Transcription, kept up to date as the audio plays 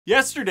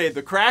Yesterday,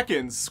 the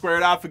Krakens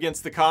squared off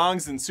against the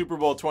Kongs in Super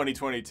Bowl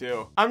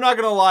 2022. I'm not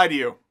gonna lie to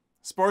you.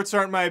 Sports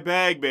aren't my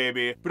bag,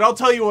 baby. But I'll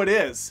tell you what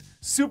is.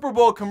 Super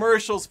Bowl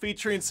commercials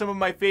featuring some of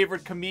my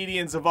favorite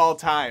comedians of all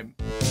time.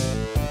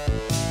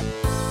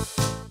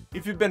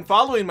 If you've been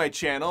following my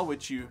channel,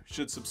 which you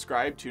should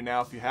subscribe to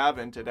now if you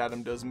haven't, at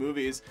Adam Does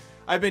Movies,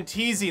 I've been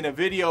teasing a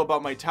video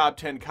about my top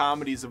 10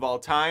 comedies of all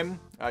time.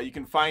 You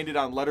can find it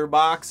on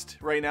Letterboxd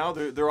right now.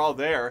 They're all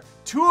there.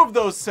 Two of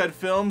those said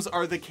films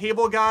are The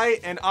Cable Guy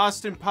and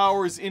Austin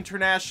Powers'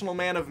 International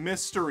Man of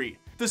Mystery.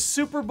 The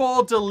Super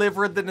Bowl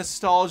delivered the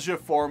nostalgia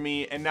for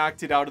me and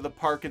knocked it out of the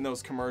park in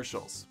those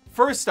commercials.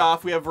 First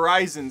off, we have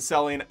Verizon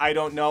selling I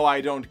Don't Know,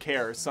 I Don't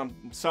Care,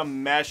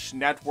 some mesh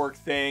network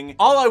thing.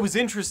 All I was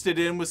interested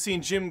in was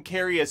seeing Jim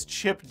Carrey as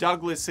Chip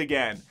Douglas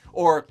again,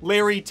 or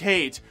Larry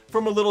Tate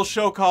from a little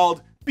show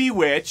called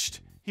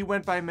Bewitched. He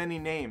went by many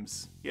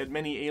names. He had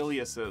many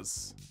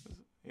aliases.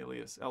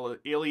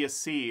 Alias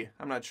C.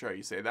 I'm not sure how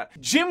you say that.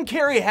 Jim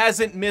Carrey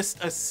hasn't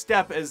missed a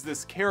step as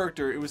this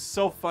character. It was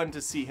so fun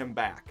to see him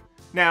back.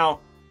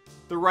 Now,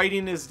 the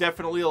writing is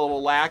definitely a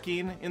little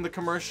lacking in the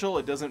commercial.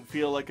 It doesn't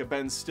feel like a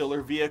Ben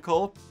Stiller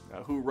vehicle,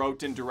 who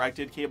wrote and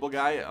directed Cable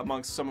Guy,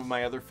 amongst some of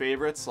my other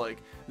favorites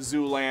like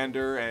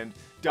Zoolander and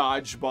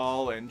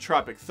Dodgeball and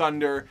Tropic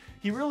Thunder.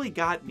 He really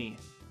got me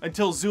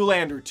until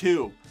Zoolander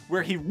 2,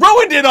 where he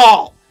ruined it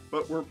all!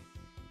 But we're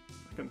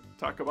gonna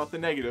talk about the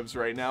negatives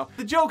right now.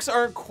 The jokes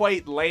aren't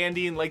quite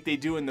landing like they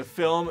do in the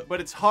film, but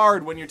it's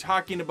hard when you're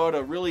talking about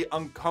a really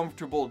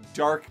uncomfortable,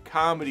 dark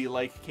comedy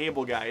like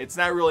Cable Guy. It's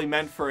not really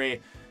meant for a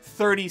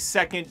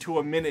 30-second to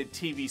a minute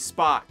TV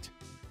spot.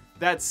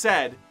 That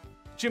said,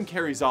 Jim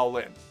Carrey's all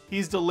in.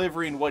 He's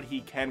delivering what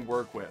he can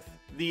work with.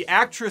 The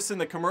actress in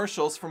the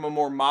commercials from a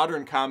more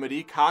modern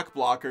comedy, Cock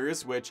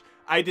Blockers, which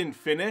I didn't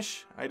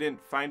finish. I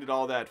didn't find it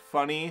all that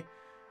funny.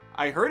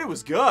 I heard it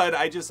was good.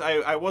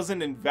 I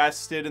wasn't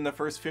invested in the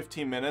first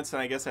 15 minutes,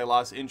 and I guess I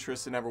lost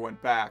interest and never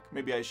went back.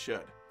 Maybe I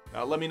should.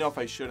 Let me know if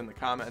I should in the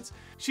comments.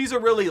 She's a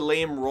really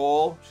lame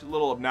role. She's a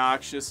little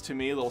obnoxious to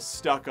me, a little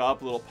stuck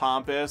up, a little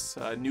pompous,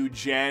 new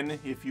gen,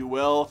 if you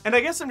will. And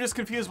I guess I'm just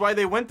confused why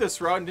they went this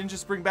route and didn't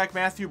just bring back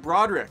Mathew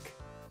Broderick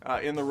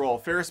in the role.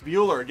 Ferris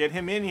Bueller, get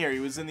him in here. He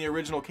was in the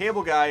original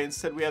Cable Guy.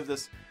 Instead, we have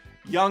this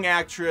young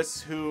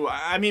actress who,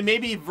 I mean,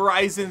 maybe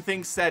Verizon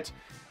thinks that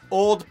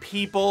old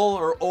people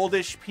or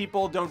oldish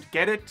people don't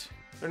get it.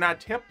 They're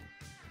not hip.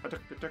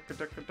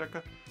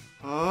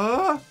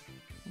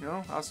 You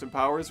know, Austin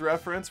Powers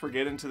reference. We'll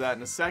get into that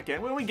in a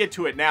second. When we get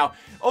to it now.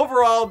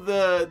 Overall,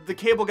 the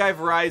Cable Guy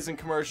Verizon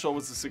commercial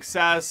was a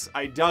success.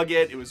 I dug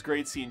it. It was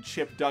great seeing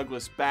Chip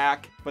Douglas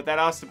back. But that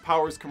Austin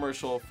Powers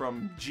commercial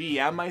from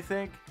GM, I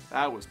think,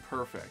 that was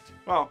perfect.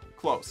 Well,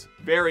 close.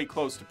 Very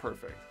close to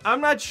perfect.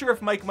 I'm not sure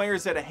if Mike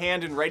Meyers had a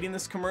hand in writing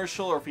this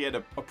commercial or if he had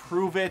to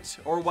approve it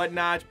or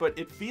whatnot, but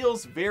it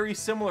feels very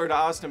similar to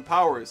Austin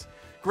Powers.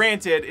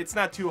 Granted, it's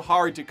not too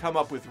hard to come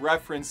up with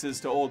references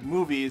to old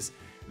movies.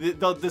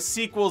 The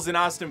sequels in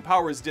Austin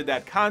Powers did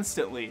that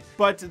constantly,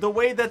 but the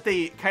way that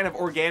they kind of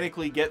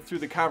organically get through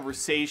the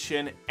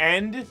conversation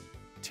and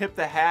tip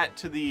the hat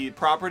to the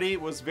property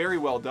was very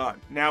well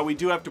done. Now, we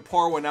do have to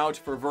pour one out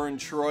for Vern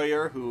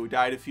Troyer, who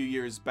died a few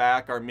years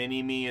back. Our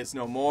mini-me is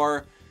no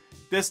more.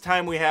 This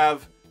time we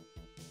have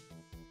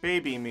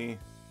baby me.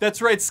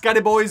 That's right,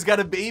 Scotty Boy's got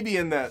a baby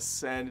in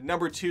this, and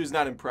number 2's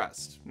not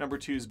impressed. Number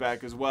 2's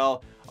back as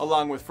well,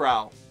 along with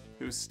Frau,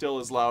 who's still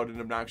as loud and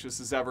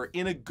obnoxious as ever,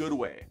 in a good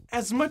way.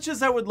 As much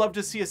as I would love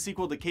to see a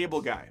sequel to Cable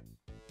Guy,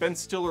 Ben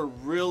Stiller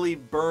really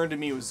burned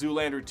me with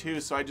Zoolander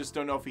 2, so I just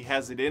don't know if he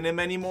has it in him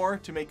anymore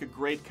to make a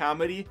great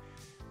comedy.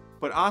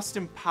 But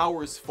Austin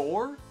Powers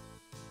 4?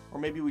 Or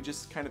maybe we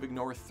just kind of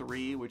ignore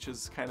 3, which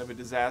is kind of a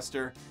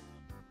disaster.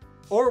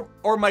 Or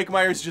Mike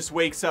Myers just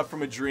wakes up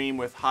from a dream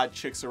with hot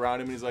chicks around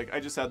him and he's like,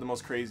 I just had the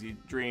most crazy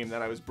dream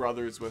that I was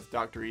brothers with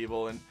Dr.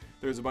 Evil and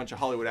there's a bunch of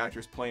Hollywood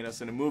actors playing us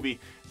in a movie.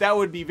 That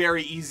would be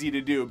very easy to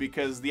do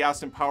because the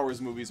Austin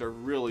Powers movies are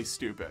really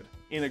stupid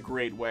in a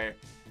great way.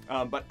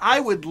 But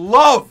I would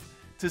love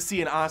to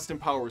see an Austin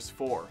Powers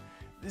 4.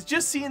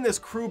 Just seeing this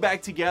crew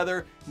back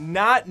together,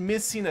 not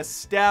missing a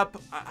step.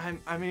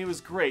 I mean, it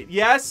was great.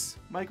 Yes,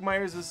 Mike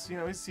Myers is, you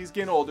know, he's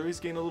getting older. He's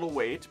gaining a little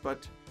weight,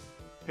 but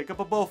pick up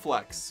a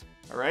Bowflex.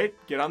 All right,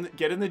 get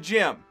in the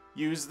gym.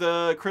 Use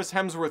the Chris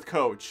Hemsworth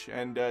coach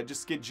and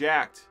just get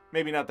jacked.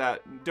 Maybe not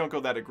that, don't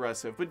go that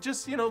aggressive, but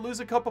just, you know, lose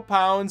a couple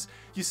pounds.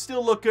 You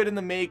still look good in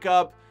the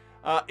makeup.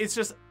 It's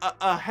just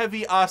a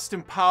heavy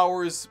Austin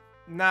Powers,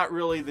 not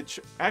really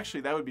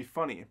actually, that would be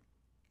funny.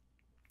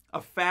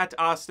 A fat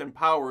Austin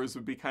Powers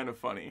would be kind of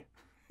funny.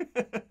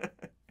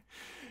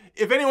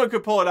 If anyone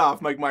could pull it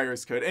off, Mike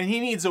Myers could, and he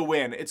needs a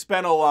win. It's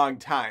been a long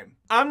time.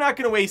 I'm not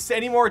gonna waste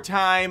any more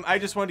time. I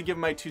just wanted to give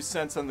my 2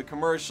 cents on the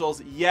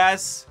commercials.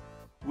 Yes,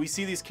 we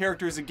see these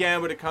characters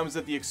again, but it comes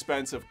at the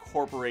expense of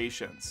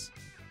corporations.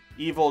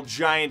 Evil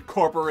giant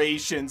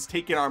corporations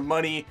taking our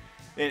money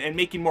and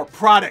making more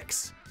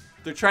products.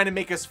 They're trying to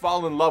make us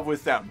fall in love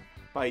with them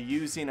by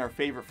using our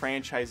favorite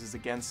franchises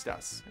against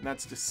us. And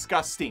that's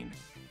disgusting.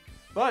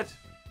 But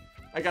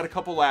I got a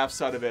couple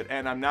laughs out of it,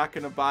 and I'm not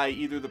going to buy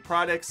either of the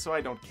products, so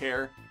I don't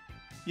care.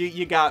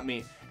 You got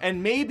me.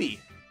 And maybe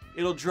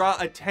it'll draw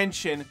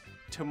attention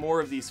to more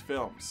of these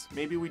films.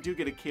 Maybe we do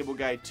get a Cable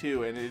Guy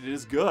 2, and it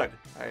is good.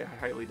 I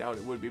highly doubt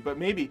it would be, but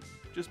maybe,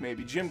 just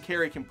maybe, Jim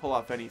Carrey can pull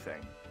off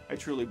anything. I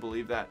truly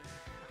believe that.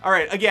 All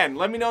right, again,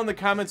 let me know in the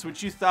comments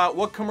what you thought,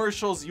 what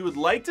commercials you would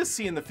like to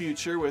see in the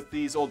future with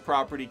these old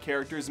property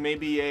characters.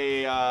 Maybe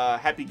a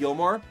Happy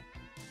Gilmore.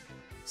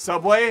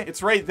 Subway,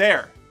 it's right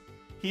there.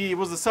 He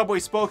was a Subway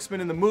spokesman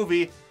in the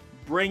movie.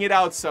 Bring it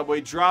out,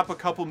 Subway. Drop a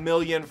couple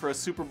million for a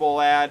Super Bowl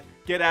ad.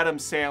 Get Adam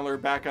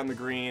Sandler back on the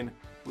green.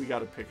 We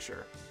got a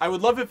picture. I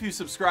would love if you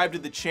subscribe to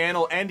the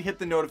channel and hit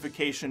the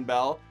notification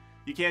bell.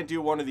 You can't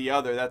do one or the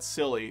other. That's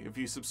silly. If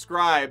you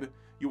subscribe,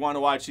 you want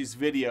to watch these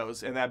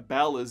videos, and that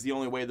bell is the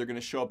only way they're going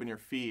to show up in your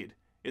feed.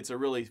 It's a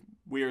really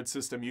weird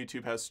system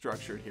YouTube has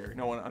structured here.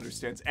 No one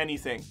understands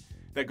anything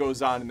that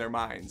goes on in their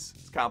minds.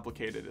 It's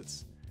complicated.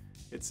 It's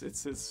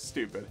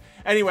stupid.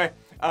 Anyway,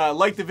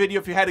 like the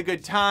video if you had a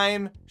good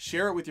time.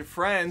 Share it with your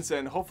friends,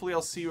 and hopefully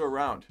I'll see you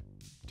around.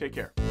 Take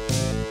care.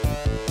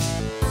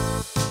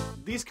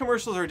 These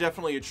commercials are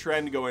definitely a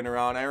trend going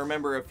around. I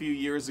remember a few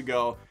years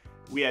ago,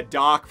 we had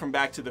Doc from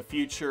Back to the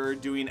Future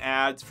doing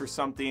ads for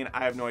something.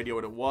 I have no idea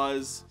what it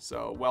was,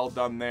 so well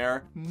done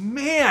there.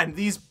 Man,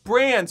 these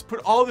brands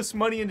put all this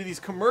money into these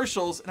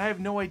commercials, and I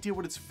have no idea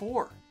what it's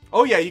for.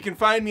 Oh yeah, you can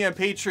find me on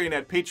Patreon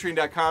at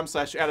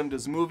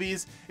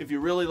patreon.com/AdamDoesMovies if you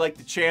really like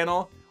the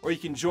channel, or you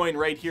can join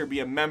right here,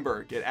 be a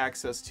member, get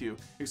access to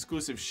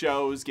exclusive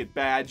shows, get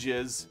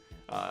badges,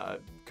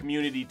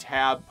 community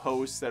tab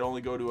posts that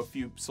only go to a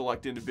few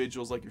select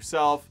individuals like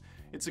yourself.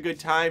 It's a good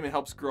time. It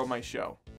helps grow my show.